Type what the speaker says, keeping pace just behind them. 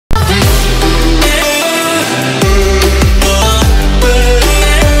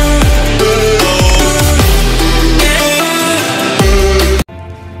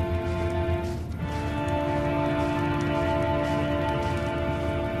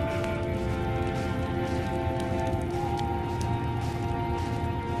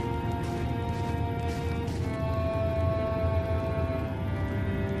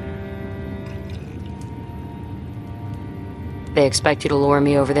They expect you to lure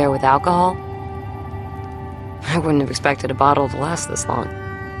me over there with alcohol? I wouldn't have expected a bottle to last this long.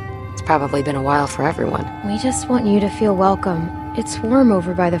 It's probably been a while for everyone. We just want you to feel welcome. It's warm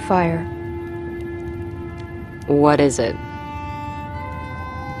over by the fire. What is it?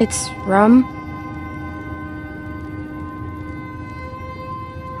 It's rum.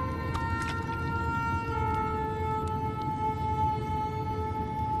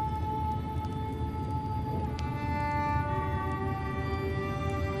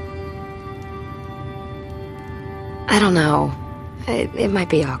 I don't know. It might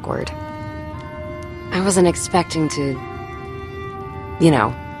be awkward. I wasn't expecting to... you know.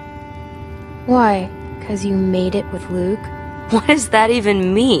 Why? 'Cause you made it with Luke? What does that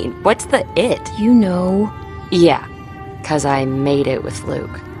even mean? What's the it? You know. Yeah, 'cause I made it with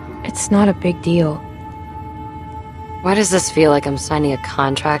Luke. It's not a big deal. Why does this feel like I'm signing a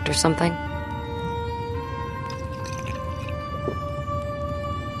contract or something?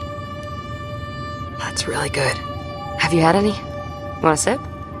 That's really good. Have you had any? Want a sip?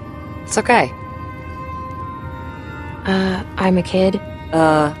 It's okay. I'm a kid.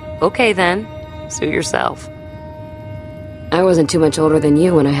 Okay then. Suit yourself. I wasn't too much older than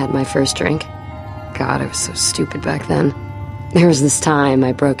you when I had my first drink. God, I was so stupid back then. There was this time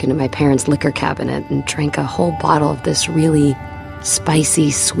I broke into my parents' liquor cabinet and drank a whole bottle of this really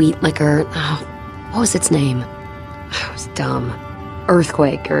spicy, sweet liquor. Oh, what was its name? I was dumb.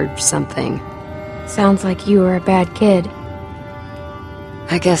 Earthquake or something. Sounds like you were a bad kid.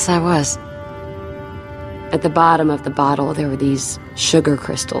 I guess I was. At the bottom of the bottle, there were these sugar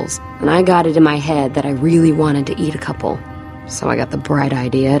crystals, and I got it in my head that I really wanted to eat a couple. So I got the bright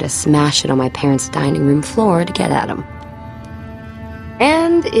idea to smash it on my parents' dining room floor to get at them.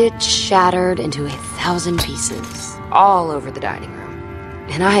 And it shattered into 1,000 pieces, all over the dining room.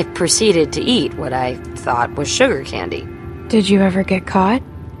 And I proceeded to eat what I thought was sugar candy. Did you ever get caught?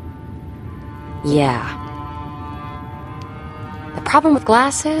 Yeah. The problem with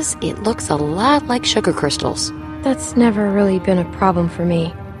glass is, it looks a lot like sugar crystals. That's never really been a problem for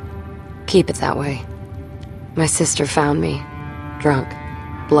me. Keep it that way. My sister found me, drunk,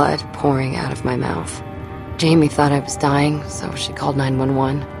 blood pouring out of my mouth. Jamie thought I was dying, so she called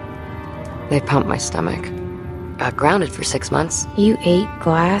 911. They pumped my stomach. Got grounded for 6 months. You ate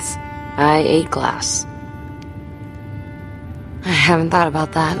glass? I ate glass. I haven't thought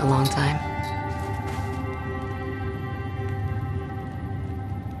about that in a long time.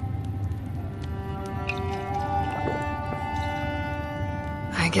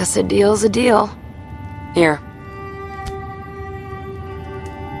 I guess a deal's a deal. Here.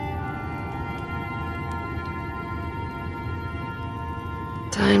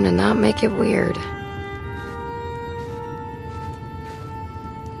 Time to not make it weird.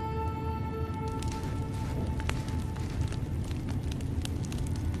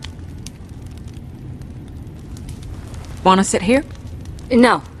 Want to sit here?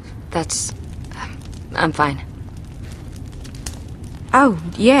 No, that's... I'm fine. Oh,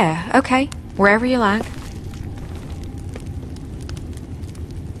 yeah, okay. Wherever you like.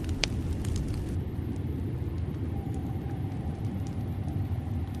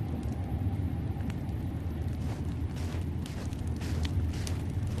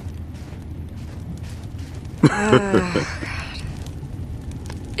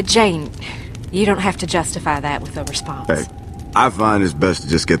 Jane, you don't have to justify that with a response. Hey, I find it's best to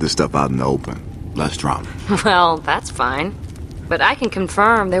just get this stuff out in the open. Less drama. Well, that's fine. But I can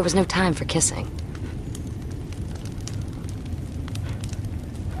confirm there was no time for kissing.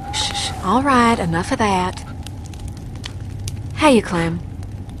 Shh, all right, enough of that. Hey, you Clem.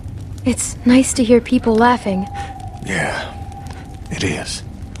 It's nice to hear people laughing. Yeah, it is.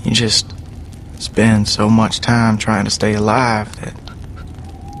 You just spend so much time trying to stay alive that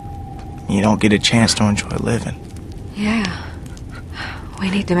you don't get a chance to enjoy living. Yeah. We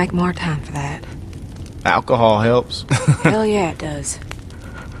need to make more time for that. Alcohol helps. Hell yeah, it does.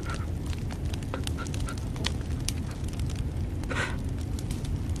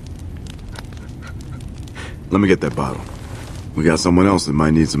 Let me get that bottle. We got someone else that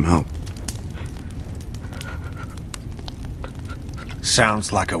might need some help.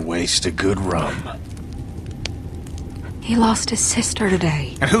 Sounds like a waste of good rum. He lost his sister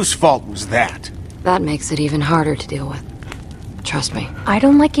today. And whose fault was that? That makes it even harder to deal with. Trust me. I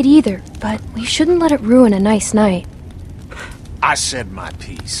don't like it either, but we shouldn't let it ruin a nice night. I said my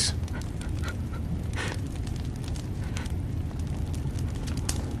piece.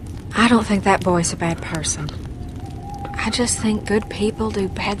 I don't think that boy's a bad person. I just think good people do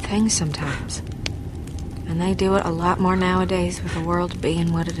bad things sometimes. And they do it a lot more nowadays with the world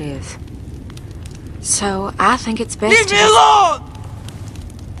being what it is. So I think it's best Leave me alone!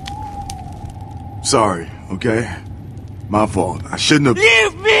 Sorry, okay? My fault. I shouldn't have...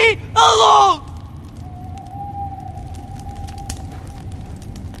 Leave me alone!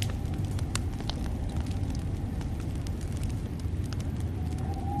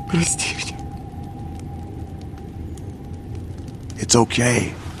 Прости. It's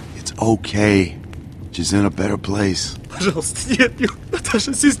okay. It's okay. She's in a better place. Пожалуйста, нет,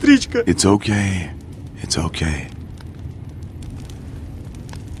 Наташа, сестричка. It's okay. It's okay.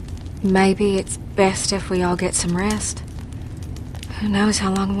 Maybe it's best if we all get some rest. Who knows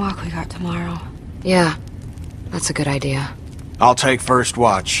how long a walk we got tomorrow. Yeah, that's a good idea. I'll take first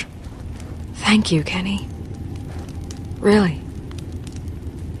watch. Thank you, Kenny. Really.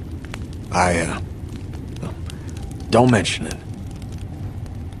 Don't mention it.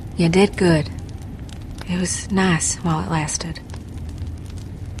 You did good. It was nice while it lasted.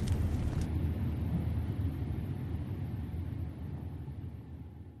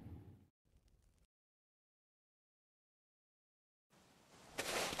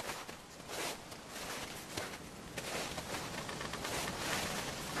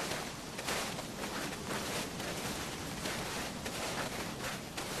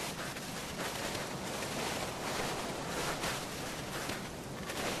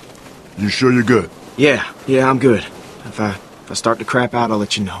 You sure you're good? Yeah, I'm good. If I start to crap out, I'll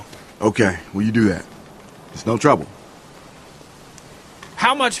let you know. Okay, will you do that? It's no trouble.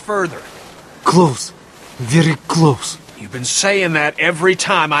 How much further? Close. Very close. You've been saying that every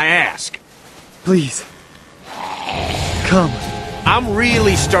time I ask. Please. Come. I'm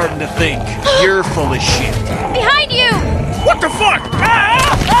really starting to think you're full of shit. Behind you! What the fuck?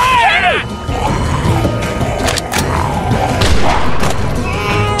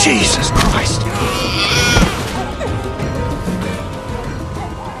 Jesus Christ.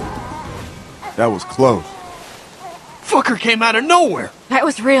 That was close. Fucker came out of nowhere. That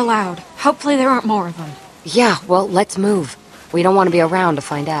was real loud. Hopefully there aren't more of them. Yeah, well, let's move. We don't want to be around to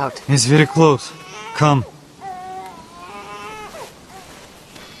find out. It's very close. Come.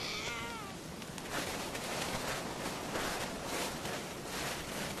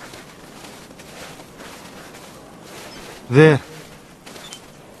 There.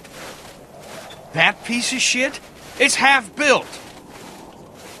 That piece of shit? It's half built.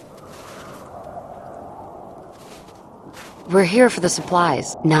 We're here for the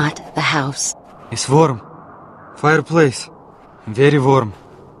supplies, not the house. It's warm. Fireplace. Very warm.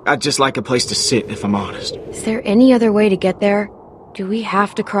 I'd just like a place to sit, if I'm honest. Is there any other way to get there? Do we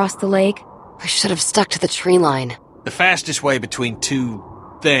have to cross the lake? I should have stuck to the tree line. The fastest way between two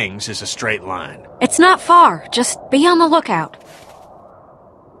things is a straight line. It's not far. Just be on the lookout.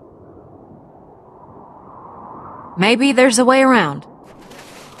 Maybe there's a way around.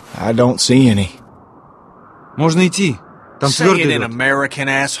 I don't see any. Можно идти. Там Say it твердый in лед. American,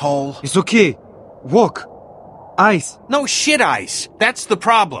 asshole. It's okay. Walk. Ice. No shit ice. That's the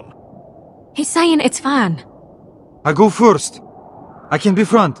problem. He's saying it's fine. I go first. I can be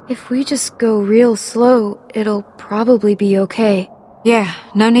front. If we just go real slow, it'll probably be okay. Yeah,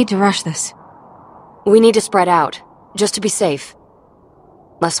 no need to rush this. We need to spread out, just to be safe.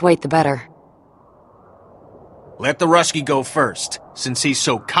 Less weight, the better. Let the Rusky go first, since he's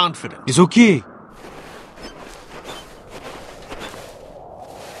so confident. It's okay.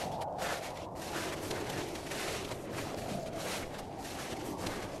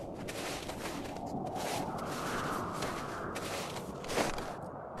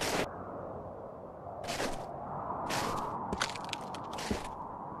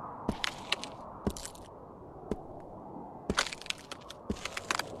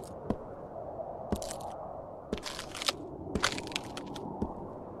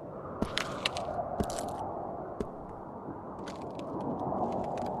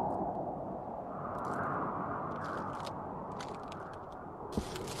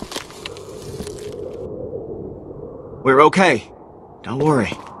 We're okay. Don't worry.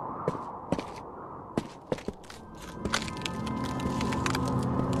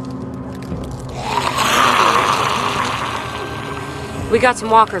 We got some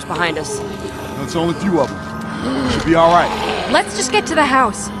walkers behind us. That's only a few of them. Should be all right. Let's just get to the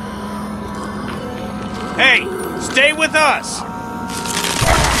house. Hey, stay with us!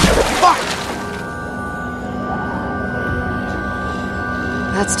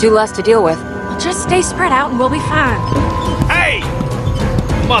 That's two less to deal with. Just stay spread out and we'll be fine. Hey!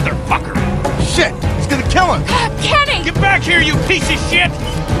 Motherfucker! Shit! He's gonna kill him! Kenny! Get back here, you piece of shit!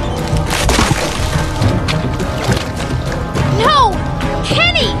 No!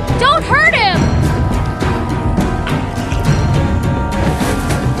 Kenny! Don't hurt him!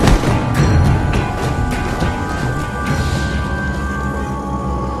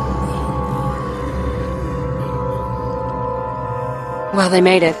 Well, they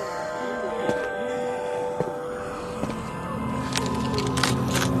made it.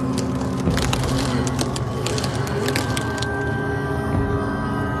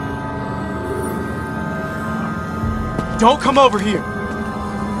 Don't come over here.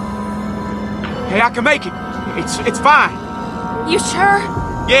 Hey, I can make it. It's fine. You sure?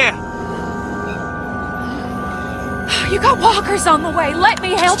 Yeah. You got walkers on the way. Let me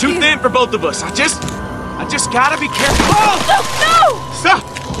help It's too you. thin for both of us. I just gotta be careful. Oh! Luke, no! Stop!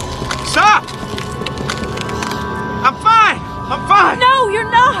 Stop! I'm fine. I'm fine. No, you're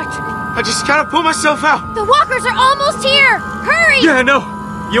not. I just gotta pull myself out. The walkers are almost here! Hurry! Yeah, no.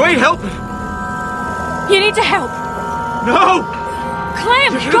 You ain't helping. You need to help. No!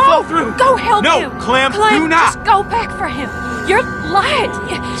 Clem, You're gonna go! fall through. Go help No, him. Clem, Clem, do not. just go back for him. You're lying.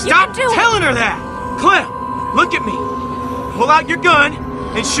 You Stop can do telling her that! Clem, look at me. Pull out your gun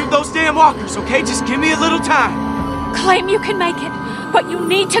and shoot those damn walkers, okay? Just give me a little time. it. Clem, you can make it. But you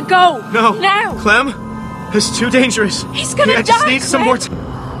need to go. No. Now. Clem, it's too dangerous. He's gonna I just die, need some Clem. more time.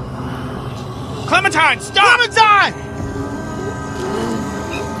 Clementine, stop! Clementine!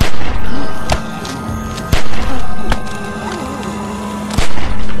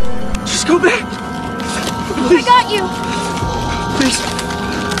 Just go back. Please. I got you! Please.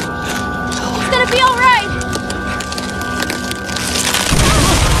 It's gonna be alright!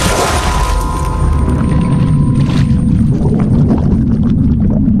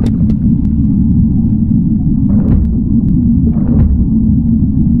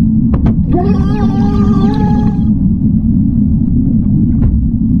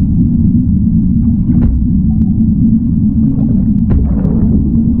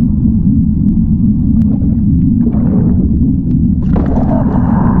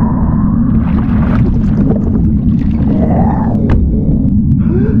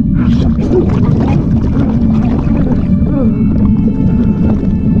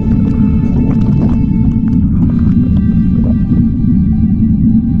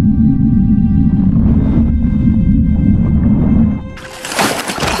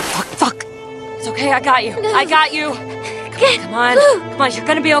 I got you. Come on. Come on, you're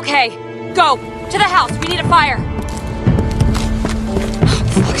gonna be okay. Go! To the house, we need a fire.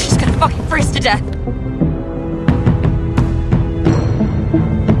 Oh, fuck, she's gonna fucking freeze to death.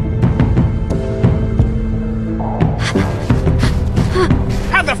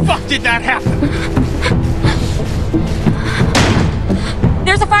 How the fuck did that happen?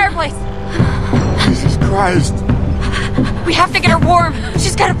 There's a fireplace. Jesus Christ. We have to get her warm.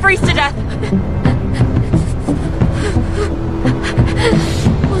 She's gonna freeze to death.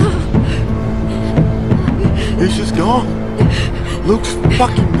 He's just gone. Luke's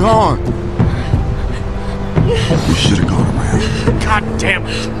fucking gone. We should have gone around. God damn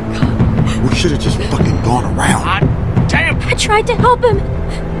it. We should have just fucking gone around. God damn it. I tried to help him.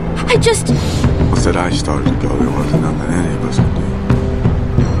 I just... Once that ice started to go, there wasn't nothing any of us could do.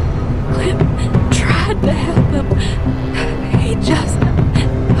 Clem tried to help him. He just...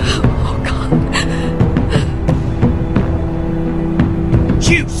 Oh, God.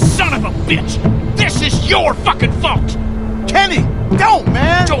 You son of a bitch! This is your fucking fault! Kenny, don't,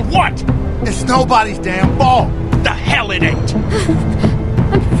 man! Don't what? It's nobody's damn fault. The hell it ain't!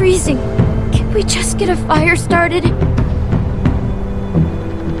 I'm freezing. Can we just get a fire started?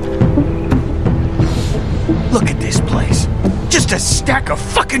 Look at this place. Just a stack of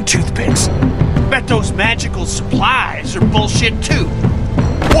fucking toothpicks. Bet those magical supplies are bullshit too.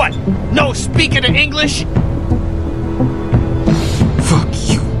 What? No speaking of English? Fuck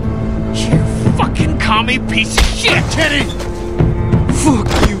you. You fucking commie piece of shit! Kenny! Fuck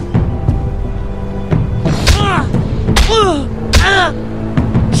you.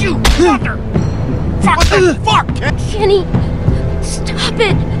 You mother! Fuck the fuck! Kenny, stop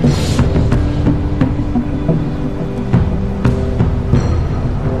it!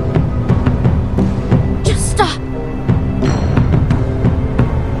 Just stop.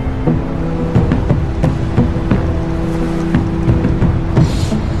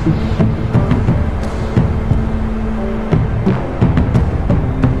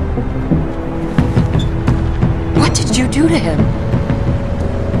 What did you do to him?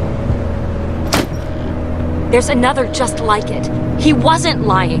 There's another just like it. He wasn't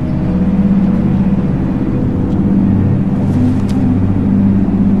lying.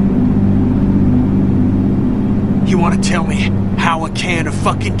 You want to tell me how a can of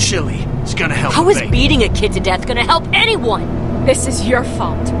fucking chili is gonna help How a is baby? beating a kid to death gonna help anyone? This is your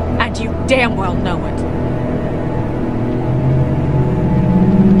fault, and you damn well know it.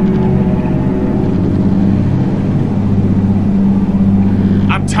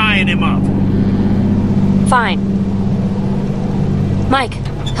 I'm tying him up. Fine. Mike,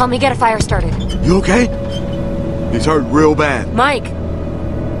 help me get a fire started. You okay? He's hurt real bad. Mike!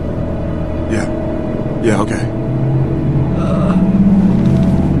 Yeah, okay.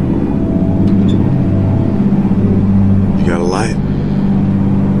 You got a light?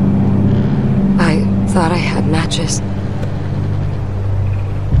 I thought I had matches.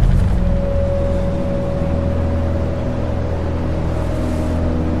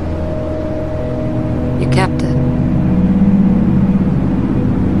 You kept it.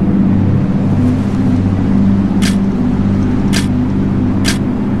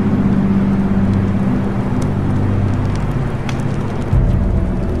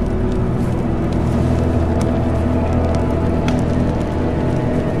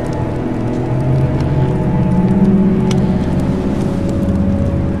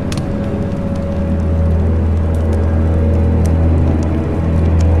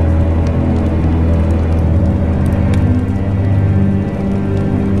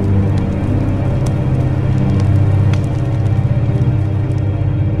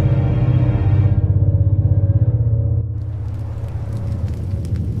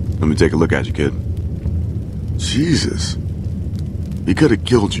 Let me take a look at you, kid. Jesus. He could have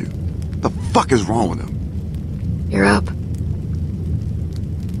killed you. The fuck is wrong with him? You're up.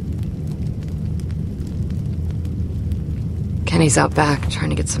 Kenny's out back trying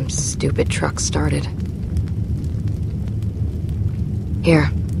to get some stupid truck started. Here,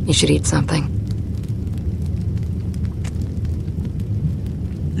 you should eat something.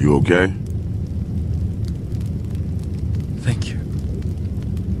 You okay? Thank you.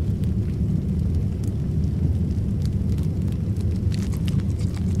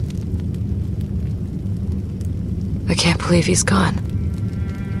 I can't believe he's gone.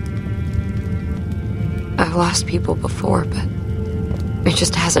 I've lost people before, but it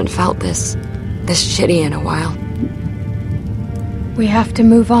just hasn't felt this shitty in a while. We have to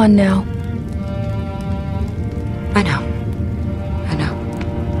move on now. I know.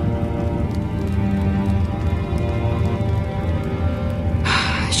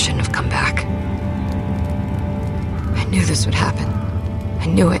 I shouldn't have come back. I knew this would happen. I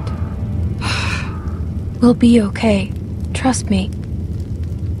knew it. We'll be okay. Trust me.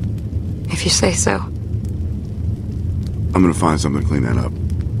 If you say so. I'm gonna find something to clean that up.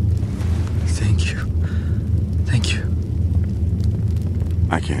 Thank you. Thank you.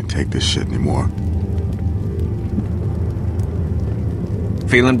 I can't take this shit anymore.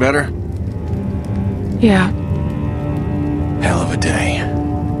 Feeling better? Yeah. Hell of a day.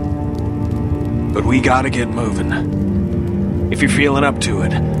 But we gotta get moving. If you're feeling up to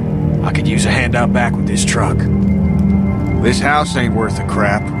it, I could use a hand out back with this truck. This house ain't worth a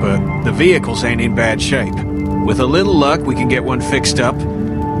crap, but the vehicles ain't in bad shape. With a little luck, we can get one fixed up,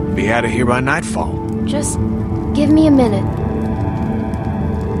 be out of here by nightfall. Just give me a minute.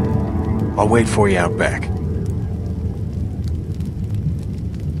 I'll wait for you out back.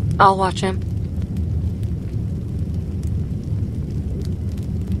 I'll watch him.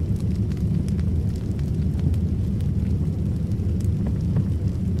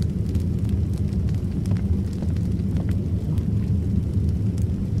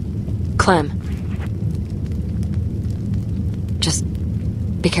 Clem. Just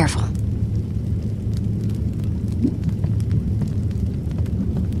be careful.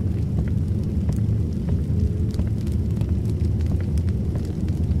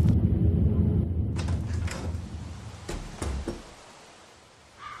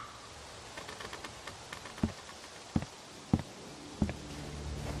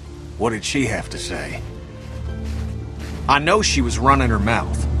 What did she have to say? I know she was running her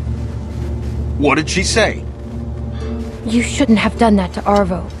mouth. What did she say? You shouldn't have done that to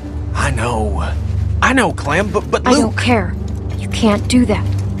Arvo. I know, Clem, but Luke... I don't care. You can't do that.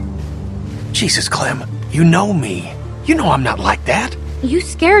 Jesus, Clem, you know me. You know I'm not like that. You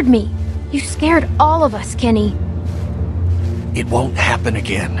scared me. You scared all of us, Kenny. It won't happen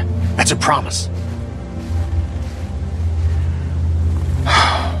again. That's a promise.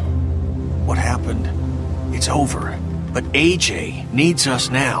 What happened? It's over. But AJ needs us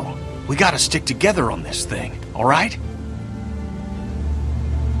now. We gotta stick together on this thing, all right?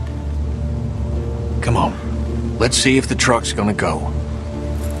 Come on. Let's see if the truck's gonna go.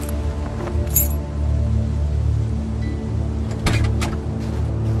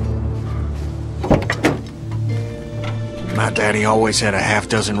 My daddy always had a half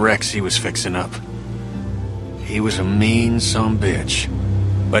dozen wrecks he was fixing up. He was a mean sumbitch,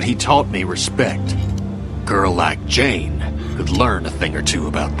 but he taught me respect. Girl like Jane could learn a thing or two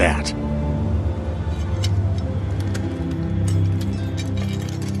about that.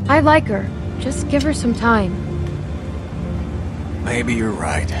 I like her. Just give her some time. Maybe you're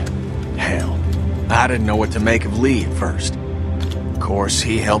right. Hell, I didn't know what to make of Lee at first. Of course,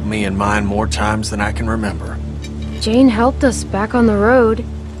 he helped me and mine more times than I can remember. Jane helped us back on the road.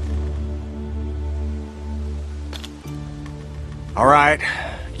 All right,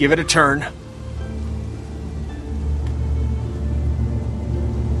 give it a turn.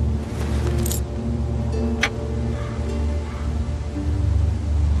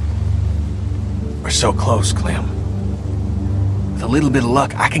 We're so close, Clem. With a little bit of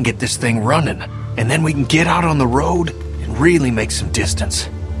luck, I can get this thing running, and then we can get out on the road and really make some distance.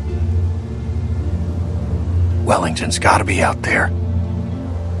 Wellington's gotta be out there.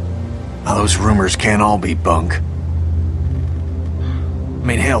 Now, those rumors can't all be bunk. I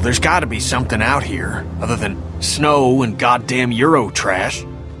mean, hell, there's gotta be something out here, other than snow and goddamn Euro trash.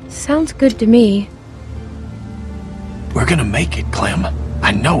 Sounds good to me. We're gonna make it, Clem.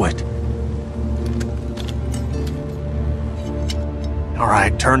 I know it. All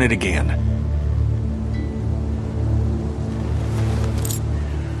right, turn it again.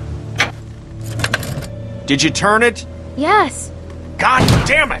 Did you turn it? Yes. God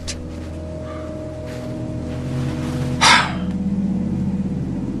damn it!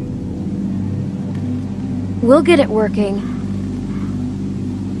 We'll get it working.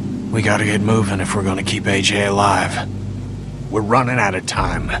 We gotta get moving if we're gonna keep AJ alive. We're running out of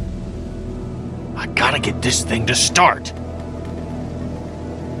time. I gotta get this thing to start.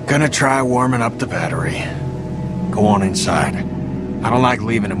 Gonna try warming up the battery. Go on inside. I don't like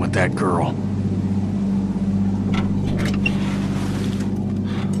leaving him with that girl.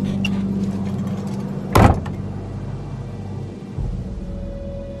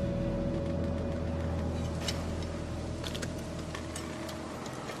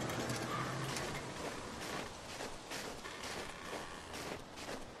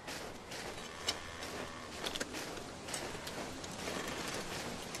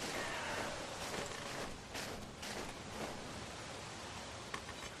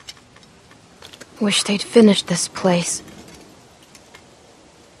 Wish they'd finished this place.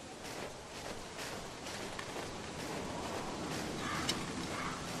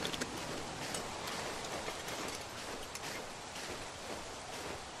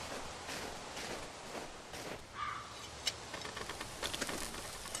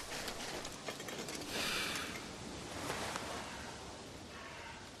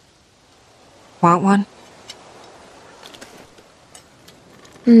 Want one?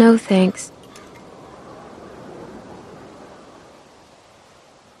 No thanks.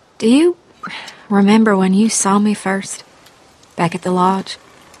 Do you remember when you saw me first? Back at the lodge?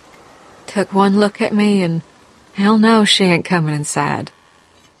 Took one look at me and hell no, she ain't coming inside.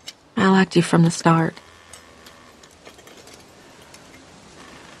 I liked you from the start.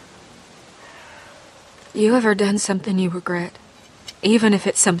 You ever done something you regret? Even if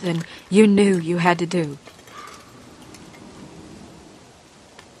it's something you knew you had to do?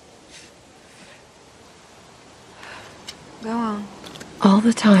 Go on. All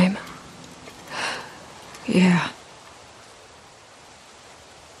the time. Yeah.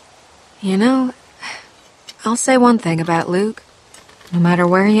 You know, I'll say one thing about Luke. No matter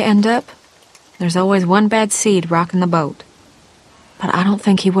where you end up, there's always one bad seed rocking the boat. But I don't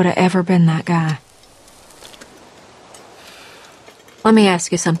think he would have ever been that guy. Let me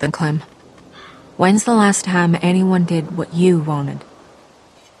ask you something, Clem. When's the last time anyone did what you wanted?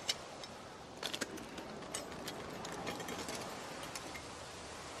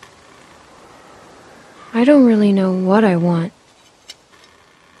 I don't really know what I want.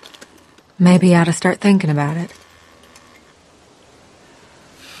 Maybe you ought to start thinking about it.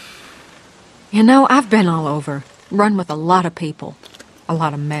 You know, I've been all over, run with a lot of people, a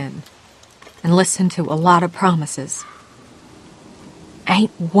lot of men, and listened to a lot of promises.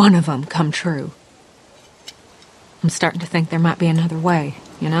 Ain't one of them come true. I'm starting to think there might be another way,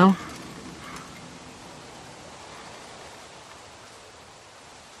 you know?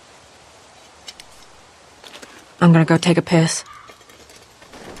 I'm gonna go take a piss.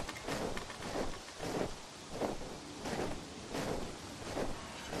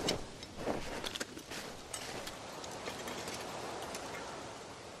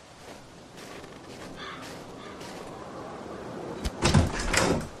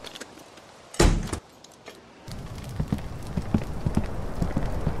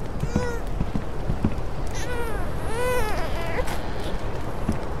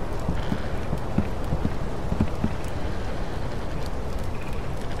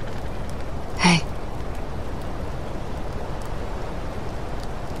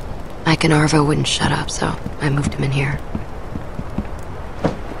 Mike and Arvo wouldn't shut up, so I moved him in here.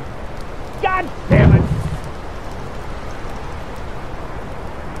 God damn it!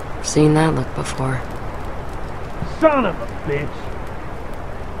 Seen that look before. Son of a bitch!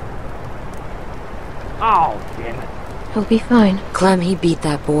 Oh, damn it. He'll be fine. Clem, he beat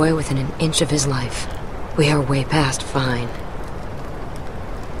that boy within an inch of his life. We are way past fine.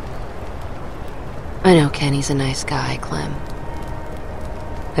 I know Kenny's a nice guy, Clem.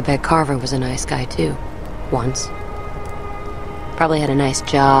 I bet Carver was a nice guy, too. Once. Probably had a nice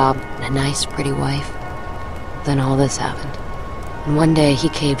job and a nice, pretty wife. Then all this happened. And one day he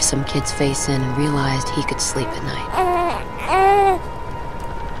caved some kid's face in and realized he could sleep at night.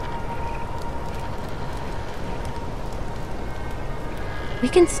 We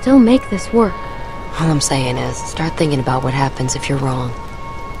can still make this work. All I'm saying is, start thinking about what happens if you're wrong.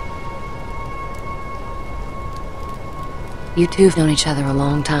 You two have known each other a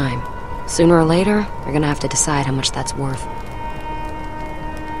long time. Sooner or later, you're gonna have to decide how much that's worth.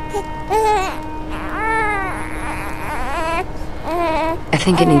 I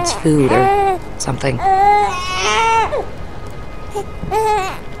think it needs food or something.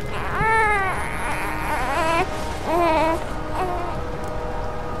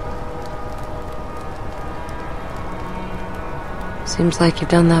 Seems like you've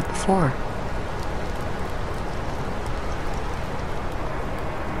done that before.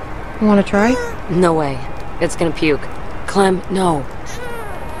 Want to try? No way. It's gonna puke. Clem, no.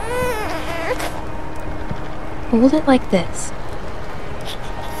 Hold it like this.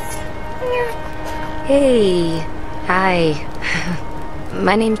 Hey. Hi.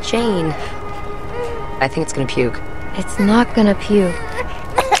 My name's Jane. I think it's gonna puke. It's not gonna puke.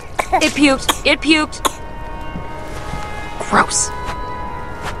 It puked! It puked! Gross.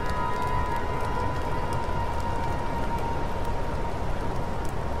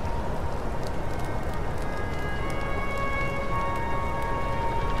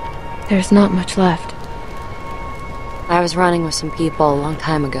 There's not much left. I was running with some people a long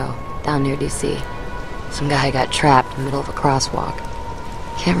time ago, down near DC. Some guy got trapped in the middle of a crosswalk.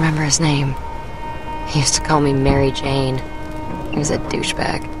 Can't remember his name. He used to call me Mary Jane. He was a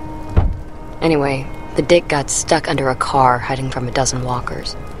douchebag. Anyway, the dick got stuck under a car hiding from a dozen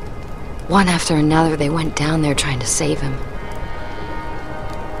walkers. One after another, they went down there trying to save him.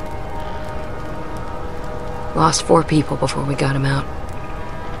 Lost 4 people before we got him out.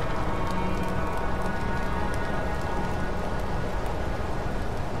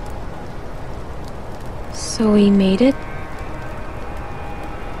 So we made it?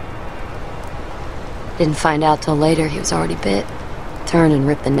 Didn't find out till later he was already bit. Turned and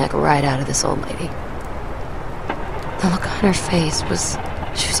ripped the neck right out of this old lady. The look on her face was...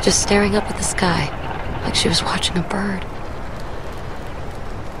 she was just staring up at the sky, like she was watching a bird.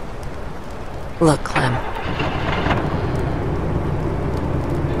 Look, Clem.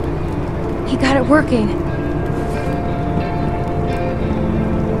 He got it working.